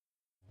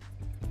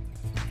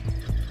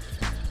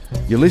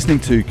You're listening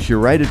to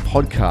curated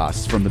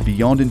podcasts from the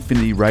Beyond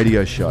Infinity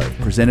radio show,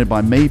 presented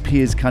by me,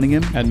 Piers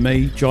Cunningham. And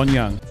me, John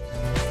Young.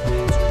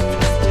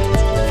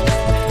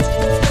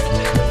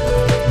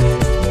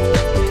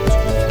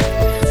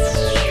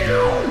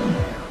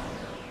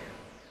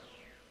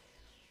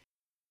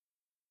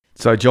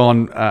 So,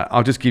 John,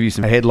 I'll just give you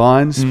some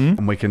headlines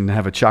and we can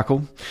have a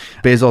chuckle.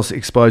 Bezos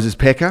exposes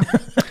Pecker,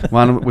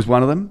 was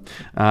one of them.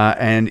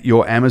 And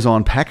your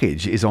Amazon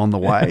package is on the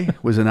way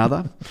was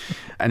another.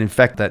 And in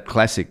fact, that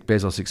classic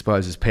Bezos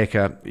exposes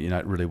Pecker,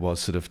 it really was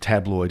sort of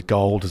tabloid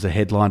gold as a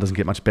headline. Doesn't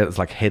get much better. It's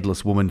like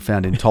headless woman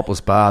found in topless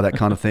bar, that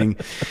kind of thing.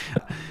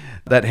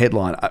 That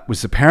headline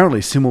was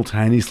apparently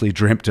simultaneously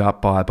dreamt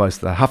up by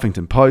both the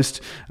Huffington Post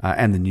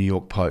and the New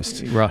York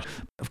Post. Right.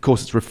 Of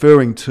course, it's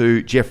referring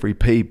to Jeffrey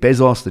P.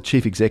 Bezos, the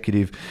chief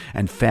executive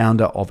and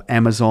founder of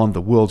Amazon,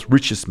 the world's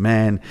richest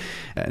man.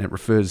 And it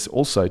refers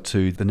also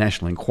to the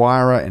National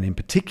Enquirer, and in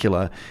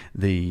particular,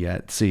 the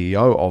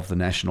CEO of the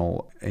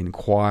National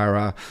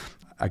Enquirer,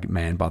 a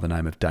man by the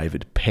name of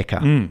David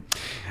Pecker.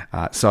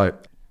 So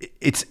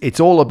it's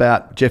all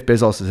about Jeff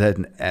Bezos has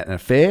had an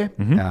affair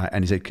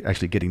and is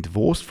actually getting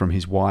divorced from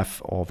his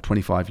wife of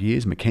 25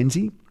 years,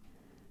 Mackenzie.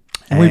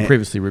 And we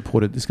previously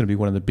reported this is going to be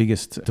one of the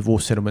biggest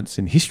divorce settlements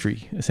in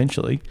history,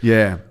 essentially.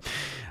 Yeah.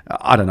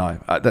 I don't know.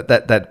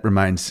 That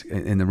remains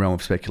in the realm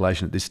of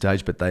speculation at this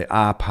stage, but they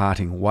are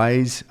parting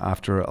ways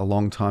after a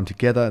long time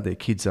together. Their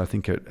kids, I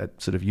think, are at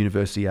sort of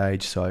university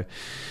age, so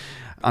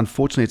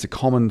unfortunately, it's a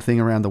common thing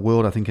around the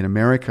world. I think in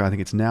America, I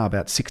think it's now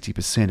about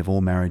 60% of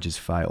all marriages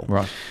fail.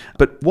 Right.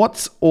 But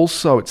what's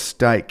also at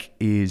stake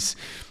is,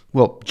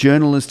 well,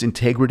 journalist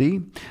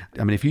integrity.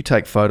 I mean, if you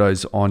take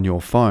photos on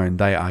your phone,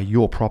 they are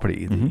your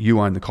property.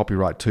 You own the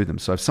copyright to them.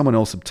 So if someone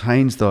else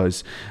obtains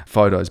those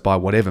photos by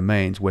whatever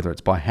means, whether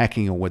it's by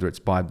hacking or whether it's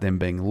by them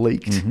being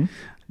leaked,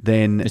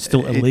 then it's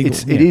still illegal.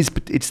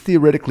 It's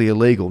theoretically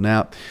illegal.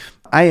 Now,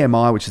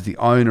 AMI, which is the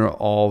owner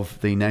of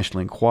the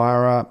National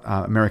Enquirer,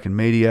 American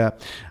media,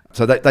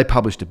 so they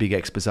published a big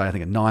expose, I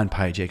think a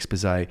 9-page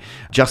expose,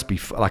 just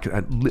before,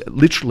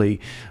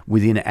 literally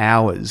within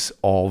hours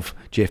of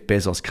Jeff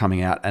Bezos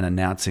coming out and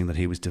announcing that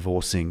he was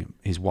divorcing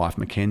his wife,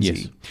 Mackenzie.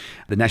 Yes.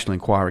 The National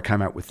Enquirer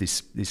came out with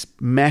this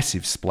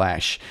massive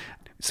splash.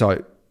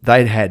 So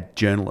they'd had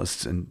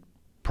journalists and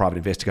private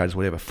investigators,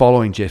 whatever,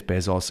 following Jeff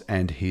Bezos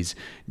and his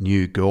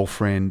new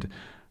girlfriend,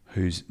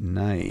 whose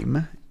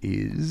name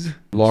is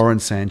Lauren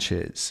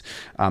Sanchez,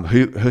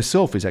 who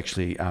herself is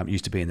actually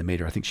used to be in the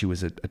media. I think she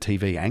was a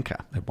TV anchor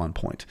at one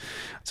point.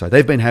 So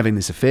they've been having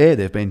this affair.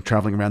 They've been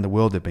traveling around the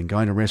world. They've been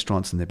going to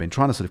restaurants and they've been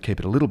trying to sort of keep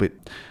it a little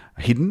bit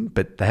hidden,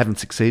 but they haven't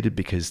succeeded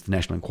because the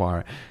National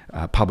Enquirer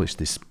published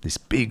this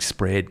big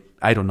spread,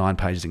 8 or 9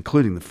 pages,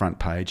 including the front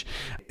page,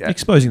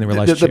 exposing the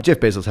relationship. Jeff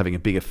Bezos having a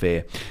big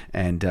affair.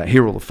 And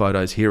here are all the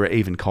photos. Here are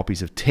even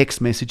copies of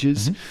text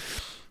messages.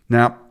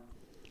 Now,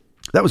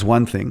 that was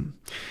one thing.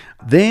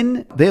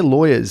 Then their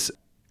lawyers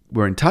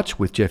were in touch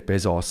with Jeff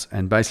Bezos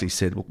and basically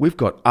said, well, we've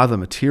got other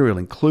material,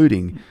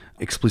 including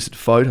explicit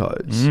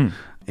photos,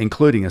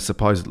 including a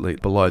supposedly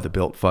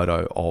below-the-belt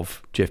photo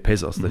of Jeff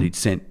Bezos that he'd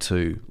sent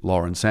to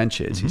Lauren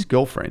Sanchez, his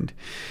girlfriend.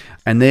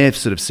 And they've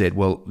sort of said,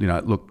 well,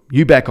 look,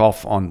 you back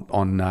off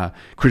on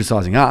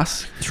criticising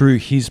us. Through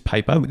his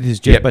paper, this is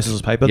Jeff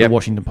Bezos' paper, the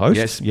Washington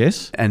Post.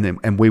 Yes.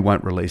 And we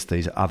won't release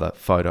these other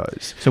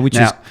photos. So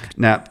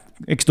Now,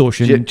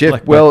 extortion.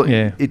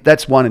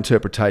 That's one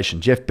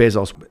interpretation. Jeff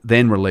Bezos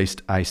then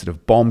released a sort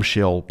of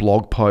bombshell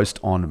blog post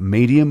on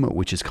Medium,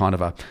 which is kind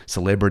of a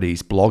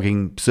celebrities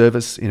blogging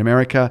service in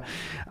America,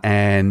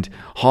 and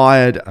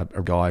hired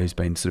a guy who's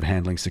been sort of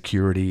handling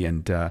security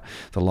and the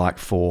like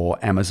for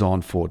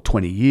Amazon for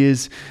 20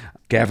 years,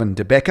 Gavin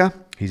DeBecker.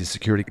 He's a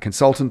security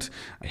consultant.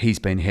 He's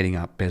been heading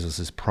up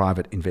Bezos's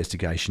private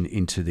investigation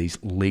into these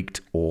leaked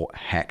or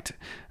hacked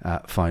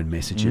phone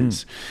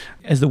messages.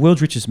 As the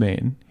world's richest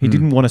man, he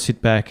didn't want to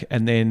sit back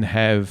and then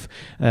have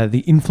the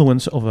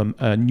influence of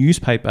a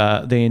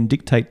newspaper then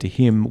dictate to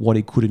him what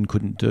he could and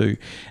couldn't do.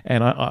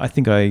 And I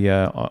think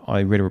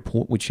I read a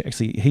report which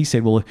actually he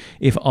said, well,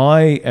 if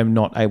I am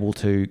not able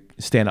to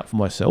stand up for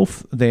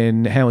myself,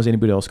 then how has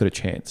anybody else got a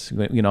chance?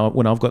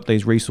 When I've got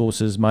these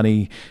resources,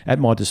 money at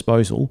my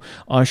disposal,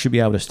 I should be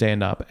able to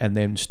stand up and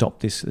then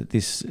stop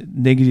this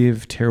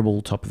negative,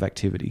 terrible type of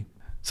activity.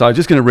 So I'm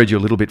just going to read you a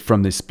little bit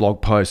from this blog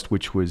post,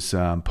 which was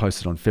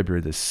posted on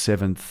February the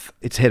 7th.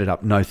 It's headed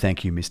up, "No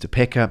Thank You, Mr.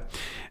 Pecker."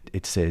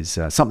 It says,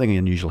 something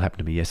unusual happened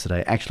to me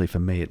yesterday. Actually, for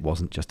me, it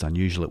wasn't just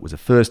unusual. It was a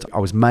first. I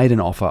was made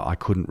an offer I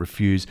couldn't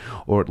refuse,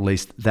 or at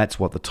least that's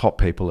what the top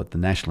people at the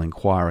National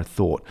Enquirer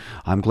thought.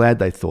 I'm glad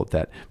they thought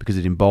that because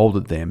it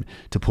emboldened them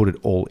to put it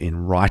all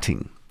in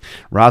writing.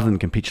 Rather than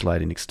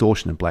capitulate in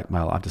extortion and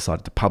blackmail, I've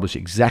decided to publish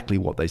exactly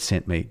what they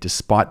sent me,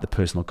 despite the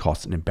personal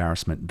cost and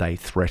embarrassment they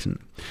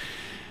threaten.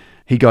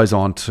 He goes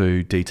on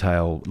to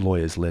detail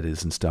lawyers'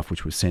 letters and stuff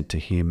which was sent to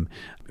him,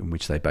 in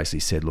which they basically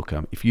said, look,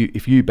 if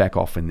you back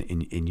off in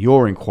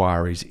your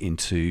inquiries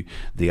into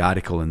the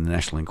article in the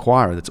National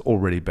Enquirer that's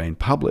already been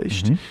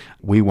published,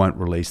 we won't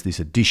release this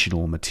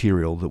additional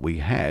material that we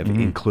have,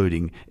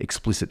 including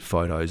explicit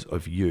photos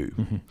of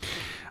you.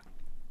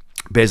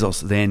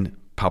 Bezos then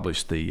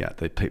published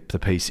the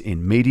piece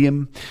in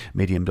Medium,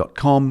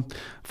 medium.com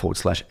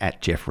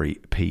 / @Jeffrey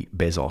P.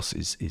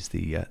 Bezos is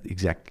the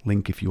exact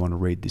link if you want to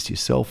read this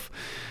yourself.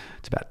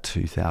 It's about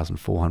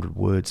 2,400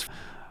 words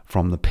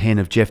from the pen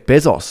of Jeff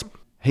Bezos.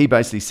 He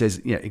basically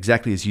says,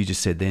 exactly as you just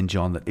said then,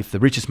 John, that if the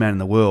richest man in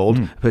the world,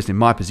 a person in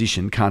my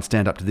position, can't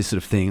stand up to this sort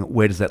of thing,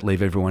 where does that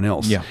leave everyone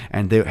else? Yeah.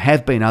 And there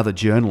have been other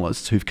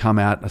journalists who've come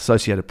out,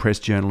 Associated Press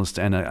journalist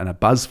and a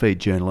BuzzFeed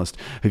journalist,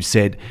 who've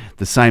said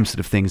the same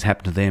sort of things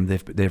happened to them.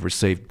 They've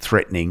received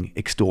threatening,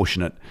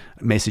 extortionate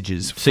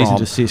messages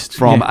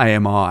from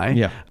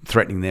AMI,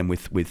 threatening them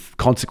with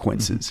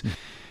consequences.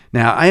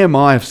 Now,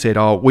 AMI have said,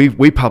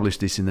 we published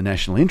this in the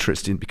national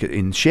interest,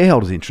 in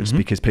shareholders' interest,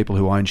 because people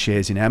who own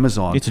shares in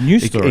Amazon... It's a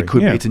news story.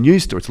 It's a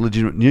news story. It's a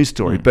legitimate news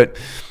story. But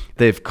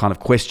they've kind of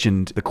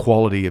questioned the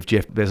quality of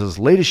Jeff Bezos'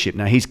 leadership.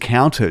 Now, he's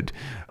countered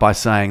by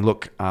saying,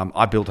 look,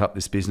 I built up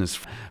this business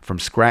from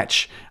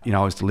scratch.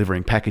 I was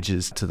delivering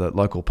packages to the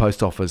local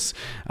post office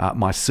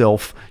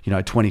myself,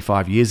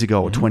 25 years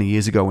ago or 20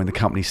 years ago when the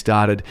company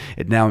started.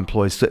 It now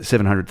employs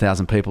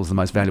 700,000 people. It's the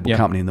most valuable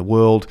company in the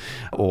world,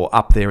 or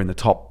up there in the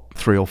top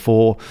 3 or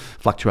 4,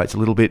 fluctuates a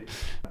little bit,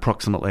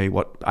 approximately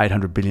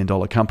 $800 billion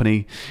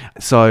company.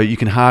 So you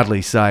can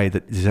hardly say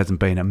that this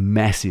hasn't been a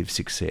massive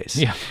success.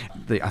 Yeah.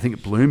 I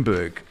think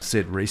Bloomberg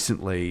said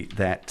recently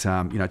that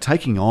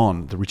taking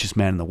on the richest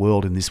man in the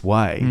world in this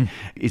way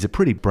is a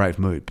pretty brave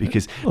move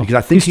because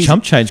I think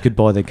chump change could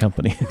buy their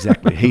company.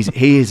 Exactly.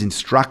 He has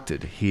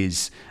instructed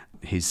his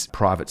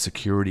private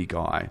security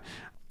guy,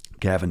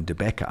 Gavin de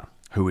Becker,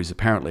 who is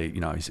apparently,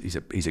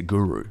 he's a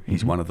guru.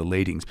 He's one of the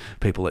leading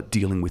people at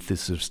dealing with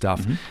this sort of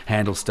stuff,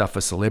 handles stuff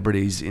for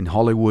celebrities in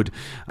Hollywood,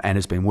 and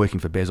has been working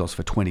for Bezos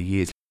for 20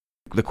 years.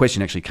 The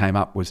question actually came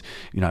up was,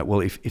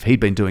 if he'd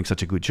been doing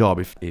such a good job,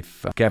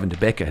 if Gavin de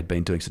Becker had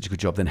been doing such a good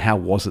job, then how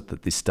was it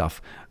that this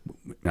stuff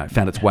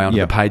found its way onto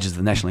the pages of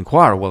the National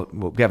Enquirer? Well,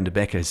 Gavin de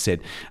Becker has said,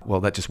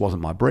 that just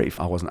wasn't my brief.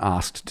 I wasn't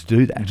asked to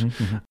do that.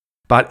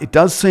 But it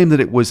does seem that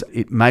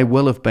it may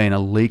well have been a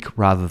leak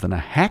rather than a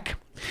hack.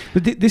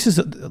 But this is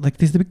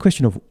there's the big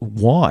question of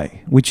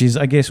why, which is,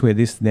 I guess, where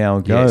this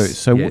now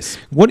goes.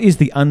 What is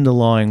the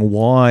underlying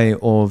why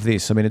of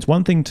this? I mean, it's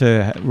one thing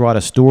to write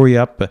a story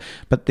up,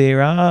 but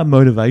there are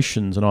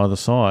motivations on either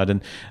side.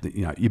 And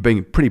you're being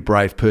a pretty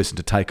brave person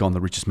to take on the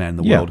richest man in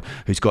the world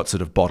who's got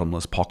sort of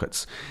bottomless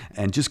pockets.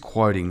 And just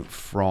quoting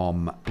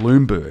from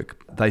Bloomberg,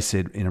 they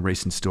said in a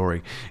recent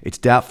story, it's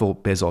doubtful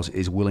Bezos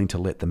is willing to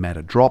let the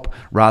matter drop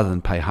rather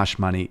than pay hush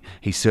money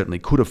he certainly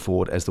could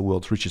afford as the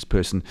world's richest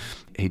person.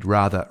 He'd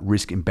rather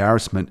risk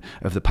embarrassment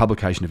of the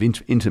publication of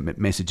intimate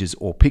messages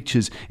or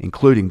pictures,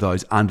 including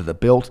those under the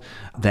belt,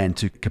 than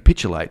to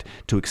capitulate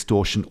to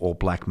extortion or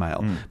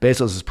blackmail.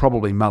 Bezos is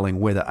probably mulling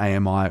whether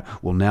AMI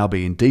will now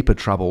be in deeper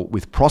trouble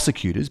with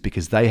prosecutors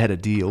because they had a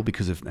deal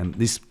and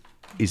this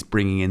is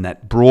bringing in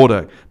that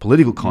broader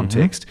political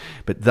context,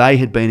 but they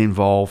had been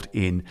involved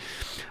in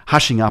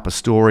hushing up a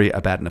story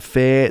about an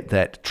affair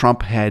that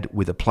Trump had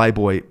with a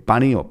Playboy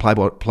bunny or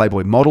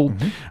Playboy model,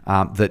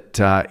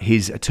 that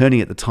his attorney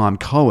at the time,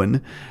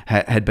 Cohen,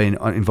 had been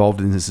involved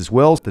in this as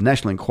well. The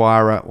National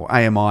Enquirer, or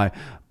AMI,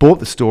 bought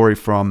the story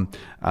from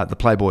the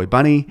Playboy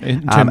bunny,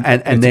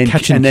 and then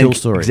kill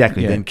story.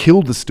 Exactly, then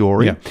killed the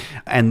story,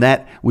 and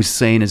that was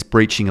seen as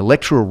breaching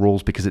electoral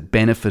rules because it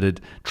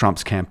benefited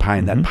Trump's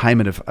campaign. That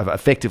payment of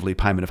effectively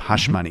payment of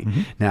hush money.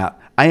 Now,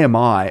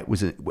 AMI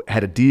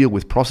had a deal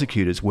with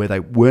prosecutors where they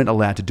weren't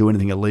allowed to do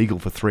anything illegal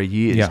for 3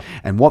 years,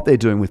 and what they're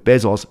doing with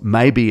Bezos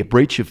may be a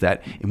breach of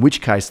that. In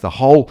which case, the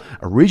whole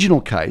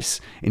original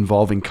case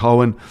involving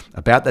Cohen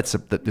about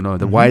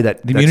the way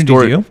that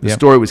the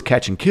story was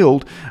catch and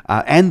killed,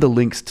 and the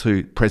links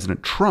to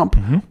President Trump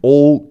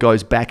all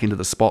goes back into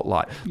the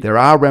spotlight. There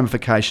are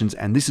ramifications,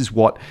 and this is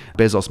what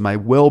Bezos may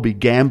well be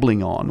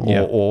gambling on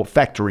or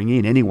factoring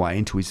in anyway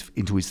into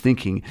his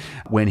thinking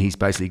when he's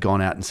basically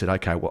gone out and said,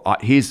 okay, well,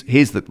 here's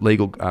the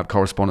legal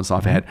correspondence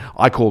I've had.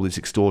 I call this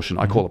extortion.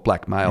 I call it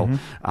blackmail,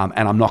 and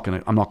I'm not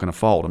going to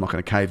fold. I'm not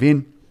going to cave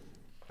in.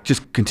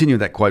 Just continue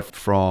that quote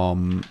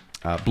from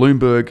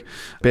Bloomberg.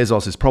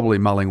 Bezos is probably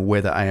mulling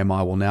whether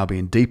AMI will now be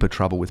in deeper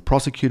trouble with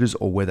prosecutors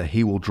or whether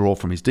he will draw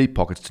from his deep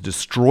pockets to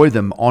destroy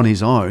them on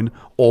his own,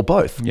 or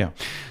both. Yeah,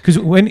 because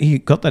when he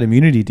got that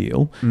immunity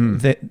deal,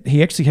 that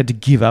he actually had to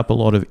give up a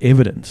lot of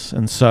evidence,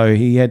 and so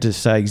he had to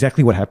say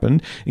exactly what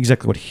happened,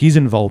 exactly what his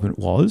involvement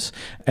was,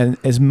 and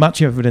as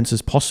much evidence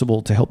as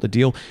possible to help the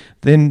deal.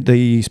 Then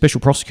the special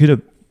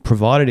prosecutor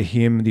provided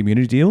him the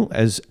immunity deal,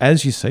 as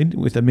you said,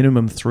 with a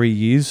minimum 3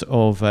 years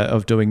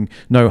of doing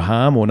no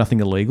harm or nothing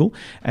illegal.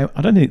 And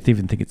I don't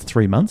even think it's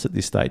 3 months at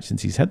this stage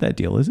since he's had that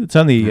deal, is it? It's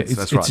only that's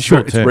right. It's a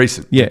short term. It's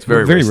recent. Yeah, it's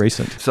very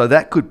recent. So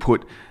that could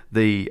put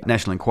the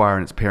National Enquirer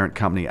and its parent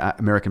company,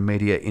 American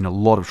Media, in a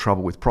lot of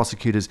trouble with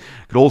prosecutors.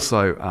 Could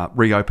also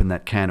reopen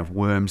that can of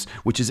worms,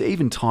 which is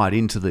even tied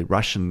into the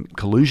Russian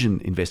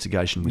collusion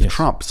investigation with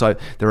Trump. So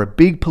there are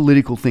big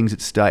political things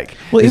at stake.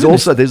 Well,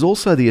 there's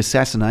also the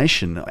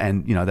assassination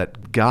and,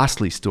 that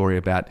ghastly story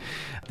about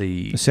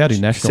the Saudi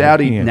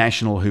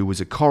national who was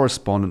a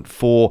correspondent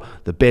for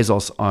the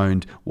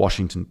Bezos-owned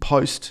Washington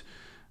Post.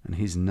 And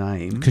his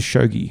name...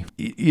 Khashoggi.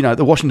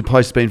 The Washington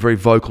Post has been very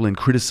vocal in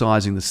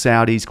criticising the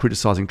Saudis,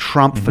 criticising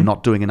Trump for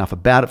not doing enough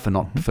about it,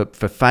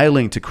 for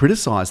failing to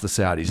criticise the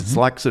Saudis. It's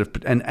like sort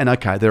of... And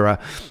okay, there's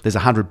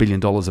 $100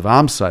 billion of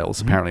arms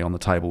sales apparently on the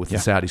table with the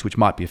Saudis, which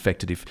might be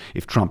affected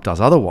if Trump does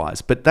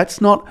otherwise. But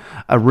that's not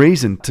a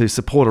reason to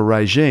support a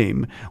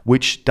regime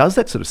which does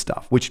that sort of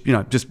stuff, which,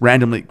 just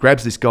randomly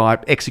grabs this guy,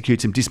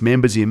 executes him,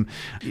 dismembers him,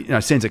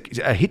 sends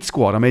a hit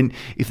squad. I mean,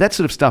 if that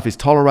sort of stuff is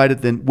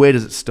tolerated, then where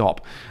does it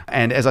stop?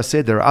 And as I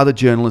said, there are other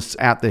journalists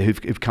out there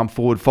who've come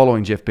forward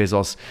following Jeff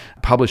Bezos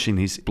publishing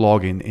his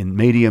blog in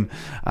Medium,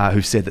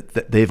 who've said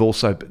that they've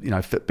also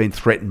been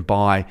threatened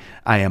by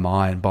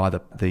AMI and by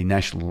the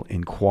National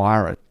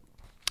Enquirer.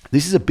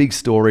 This is a big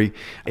story.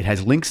 It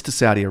has links to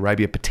Saudi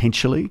Arabia,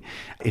 potentially.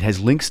 It has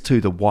links to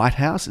the White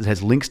House. It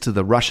has links to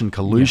the Russian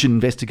collusion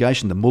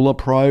investigation, the Mueller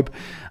probe.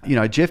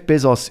 Jeff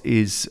Bezos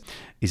is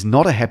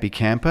not a happy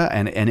camper,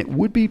 and it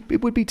would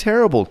be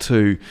terrible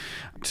to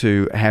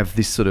have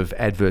this sort of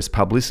adverse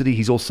publicity.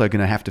 He's also going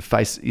to have to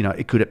face,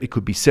 it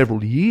could be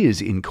several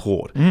years in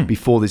court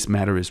before this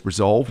matter is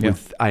resolved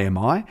with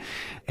AMI.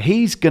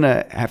 He's going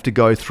to have to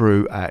go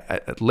through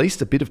at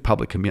least a bit of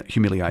public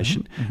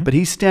humiliation, but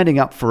he's standing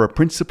up for a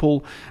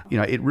principle.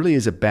 It really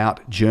is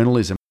about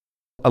journalism.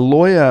 A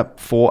lawyer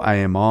for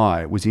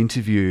AMI was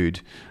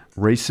interviewed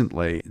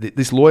recently.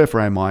 This lawyer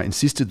for AMI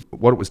insisted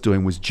what it was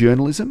doing was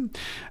journalism,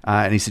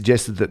 and he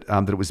suggested that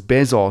it was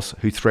Bezos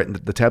who threatened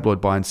the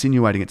tabloid by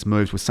insinuating its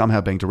moves were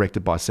somehow being directed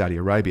by Saudi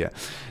Arabia.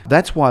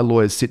 That's why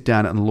lawyers sit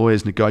down and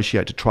lawyers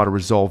negotiate to try to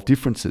resolve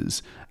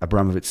differences,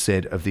 Abramovich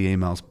said of the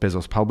emails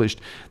Bezos published.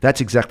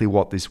 That's exactly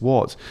what this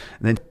was.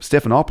 And then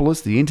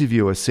Stephanopoulos, the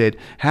interviewer, said,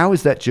 "How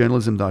is that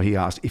journalism, though?" he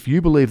asked. "If you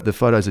believe the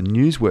photos are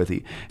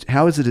newsworthy,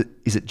 how is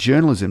it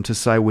journalism to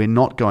say we're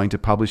not going to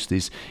publish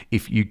this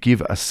if you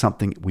give us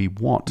something we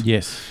want?"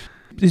 Yes.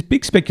 There's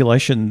big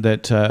speculation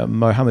that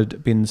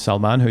Mohammed bin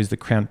Salman, who's the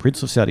Crown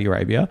Prince of Saudi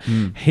Arabia,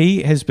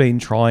 he has been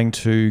trying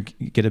to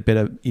get a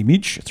better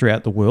image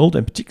throughout the world,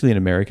 and particularly in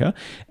America.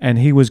 And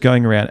he was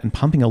going around and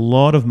pumping a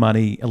lot of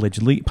money,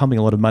 allegedly,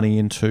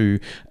 into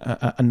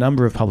a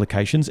number of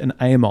publications, and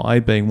AMI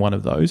being one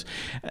of those.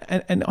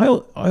 And I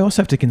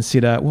also have to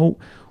consider, well,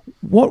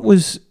 what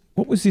was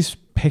this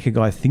Pekka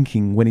guy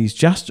thinking when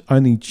he's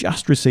only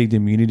just received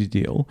an immunity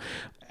deal?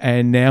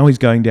 And now he's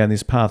going down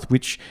this path,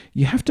 which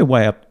you have to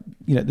weigh up.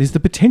 There's the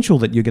potential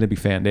that you're going to be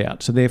found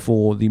out. So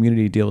therefore, the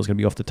immunity deal is going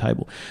to be off the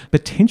table.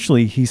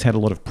 Potentially, he's had a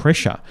lot of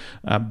pressure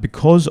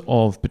because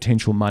of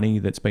potential money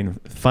that's been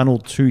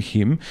funneled to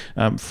him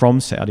from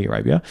Saudi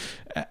Arabia.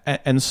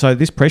 And so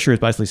this pressure is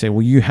basically saying,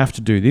 well, you have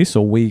to do this,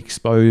 or we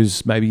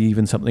expose maybe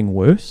even something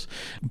worse.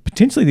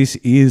 Potentially, this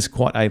is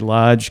quite a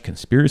large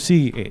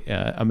conspiracy.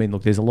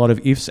 Look, there's a lot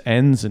of ifs,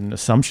 ands, and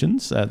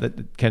assumptions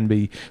that can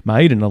be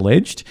made and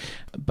alleged.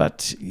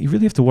 But you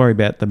really have to worry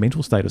about the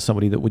mental state of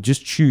somebody that would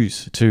just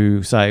choose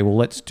to say, well,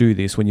 let's do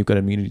this when you've got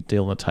an immunity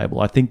deal on the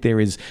table. I think there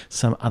is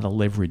some other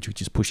leverage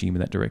which is pushing him in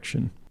that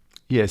direction.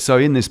 Yeah, so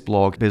in this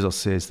blog, Bezos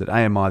says that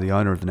AMI, the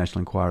owner of the National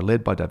Enquirer,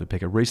 led by David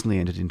Pekka, recently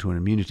entered into an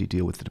immunity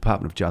deal with the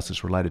Department of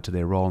Justice related to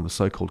their role in the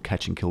so-called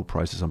catch and kill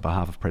process on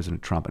behalf of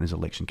President Trump and his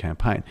election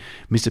campaign.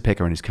 Mr.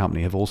 Pekka and his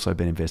company have also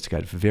been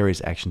investigated for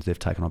various actions they've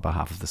taken on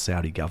behalf of the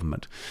Saudi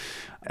government.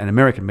 And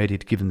American media,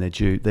 to give them their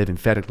due, they've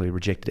emphatically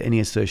rejected any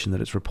assertion that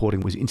its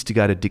reporting was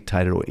instigated,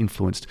 dictated, or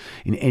influenced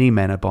in any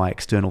manner by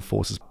external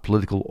forces,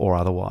 political or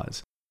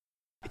otherwise.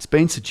 It's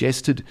been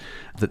suggested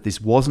that this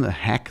wasn't a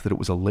hack, that it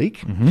was a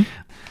leak.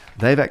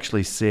 They've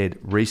actually said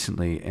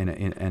recently,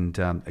 and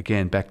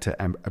again, back to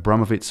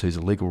Abramovich, who's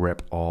a legal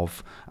rep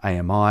of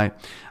AMI,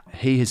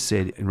 he has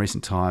said in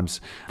recent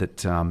times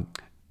that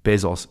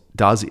Bezos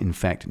does in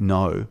fact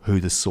know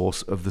who the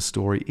source of the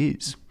story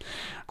is.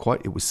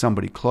 Quote, "It was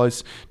somebody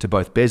close to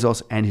both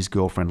Bezos and his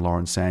girlfriend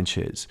Lauren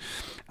Sanchez.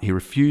 He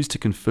refused to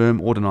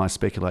confirm or deny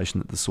speculation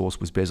that the source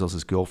was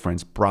Bezos'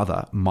 girlfriend's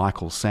brother,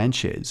 Michael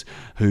Sanchez,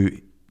 who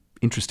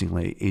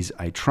interestingly is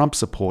a Trump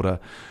supporter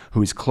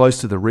who is close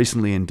to the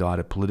recently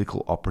indicted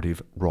political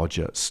operative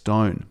Roger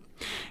Stone.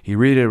 He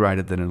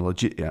reiterated that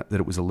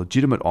it was a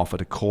legitimate offer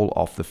to call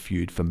off the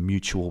feud for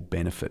mutual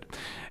benefit.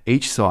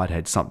 Each side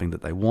had something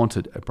that they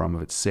wanted,"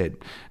 Abramovich said.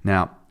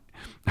 Now,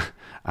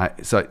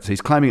 so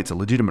he's claiming it's a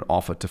legitimate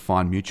offer to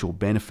find mutual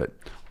benefit,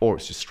 or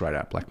it's just straight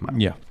out blackmail.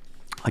 Yeah.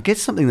 I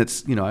guess something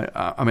that's,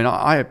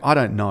 I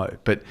don't know,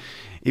 but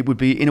it would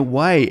be in a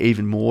way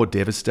even more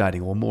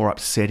devastating or more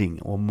upsetting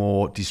or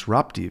more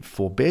disruptive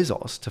for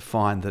Bezos to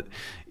find that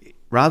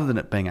rather than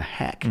it being a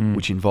hack,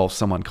 which involves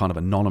someone kind of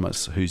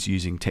anonymous who's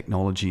using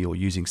technology or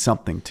using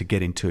something to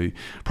get into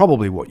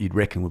probably what you'd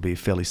reckon would be a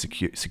fairly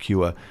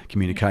secure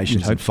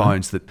communications and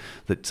phones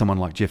that someone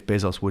like Jeff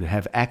Bezos would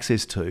have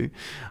access to,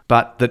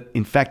 but that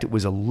in fact it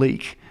was a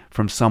leak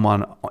from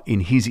someone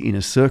in his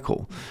inner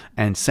circle.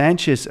 And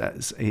Sanchez,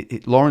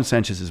 Lauren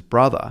Sanchez's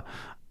brother,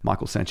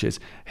 Michael Sanchez,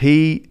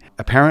 he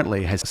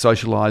apparently has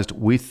socialized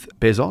with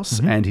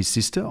Bezos and his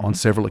sister on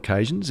several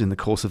occasions in the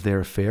course of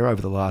their affair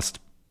over the last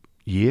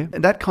year.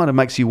 And that kind of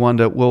makes you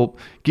wonder, well,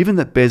 given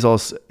that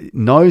Bezos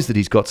knows that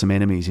he's got some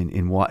enemies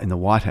in the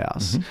White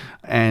House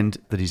and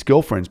that his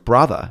girlfriend's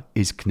brother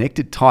is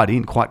tied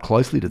in quite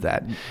closely to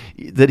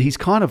that he's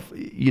kind of,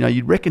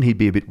 you'd reckon he'd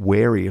be a bit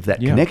wary of that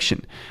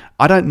connection.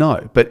 I don't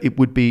know, but it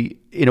would be,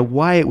 in a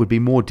way, it would be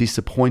more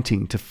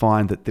disappointing to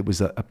find that there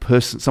was a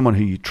person, someone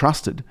who you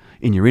trusted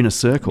in your inner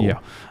circle,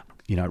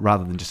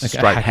 rather than just a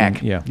straight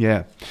hack.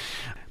 Yeah.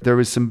 There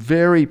is some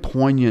very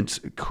poignant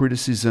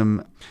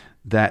criticism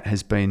that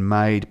has been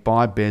made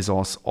by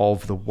Bezos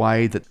of the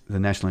way that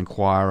the National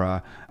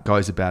Enquirer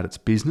goes about its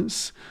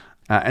business.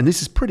 And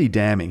this is pretty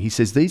damning. He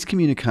says these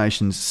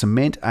communications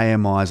cement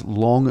AMI's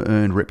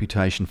long-earned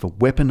reputation for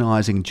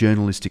weaponising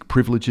journalistic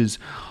privileges,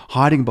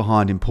 hiding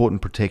behind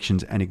important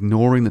protections, and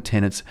ignoring the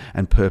tenets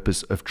and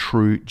purpose of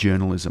true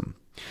journalism.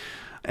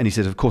 And he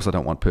says, of course, I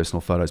don't want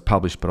personal photos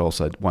published, but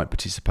also won't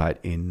participate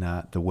in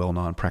the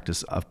well-known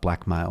practice of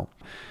blackmail.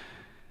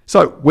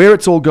 So where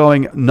it's all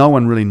going, no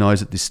one really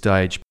knows at this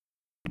stage.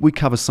 We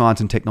cover science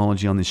and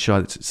technology on this show.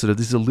 It's sort of,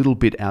 this is a little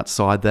bit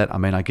outside that. I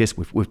mean, I guess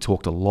we've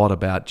talked a lot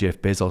about Jeff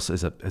Bezos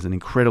as an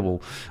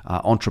incredible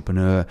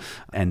entrepreneur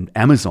and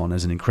Amazon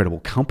as an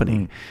incredible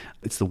company.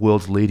 It's the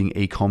world's leading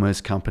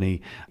e-commerce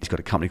company. He's got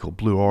a company called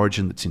Blue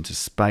Origin that's into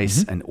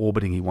space and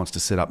orbiting. He wants to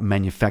set up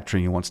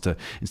manufacturing. He wants to,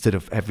 instead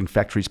of having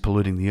factories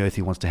polluting the earth,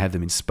 he wants to have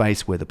them in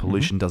space where the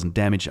pollution doesn't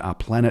damage our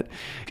planet.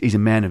 He's a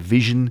man of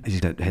vision.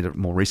 He's had a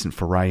more recent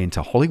foray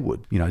into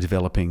Hollywood,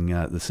 developing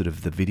the sort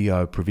of the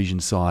video provision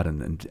side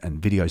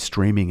and video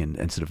streaming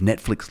and sort of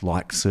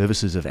Netflix-like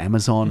services of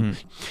Amazon.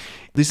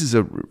 This is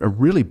a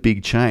really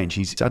big change.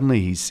 His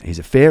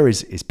affair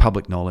is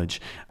public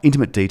knowledge.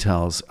 Intimate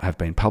details have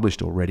been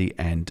published already,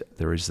 and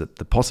there is the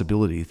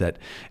possibility that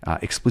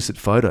explicit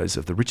photos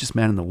of the richest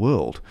man in the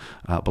world,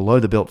 below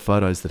the belt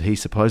photos that he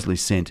supposedly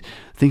sent,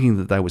 thinking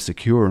that they were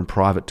secure and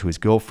private to his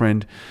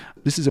girlfriend.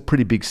 This is a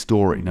pretty big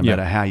story, no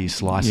matter how you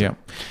slice it.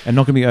 And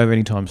not going to be over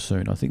anytime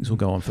soon. I think this will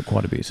go on for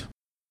quite a bit.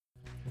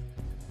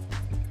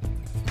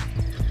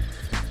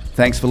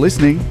 Thanks for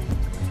listening.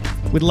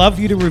 We'd love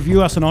you to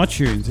review us on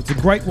iTunes. It's a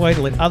great way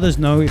to let others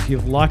know if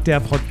you've liked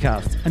our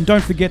podcast. And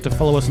don't forget to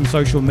follow us on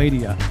social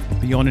media,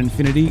 Beyond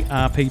Infinity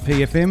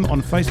RPPFM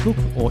on Facebook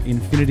or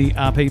Infinity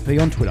RPP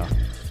on Twitter.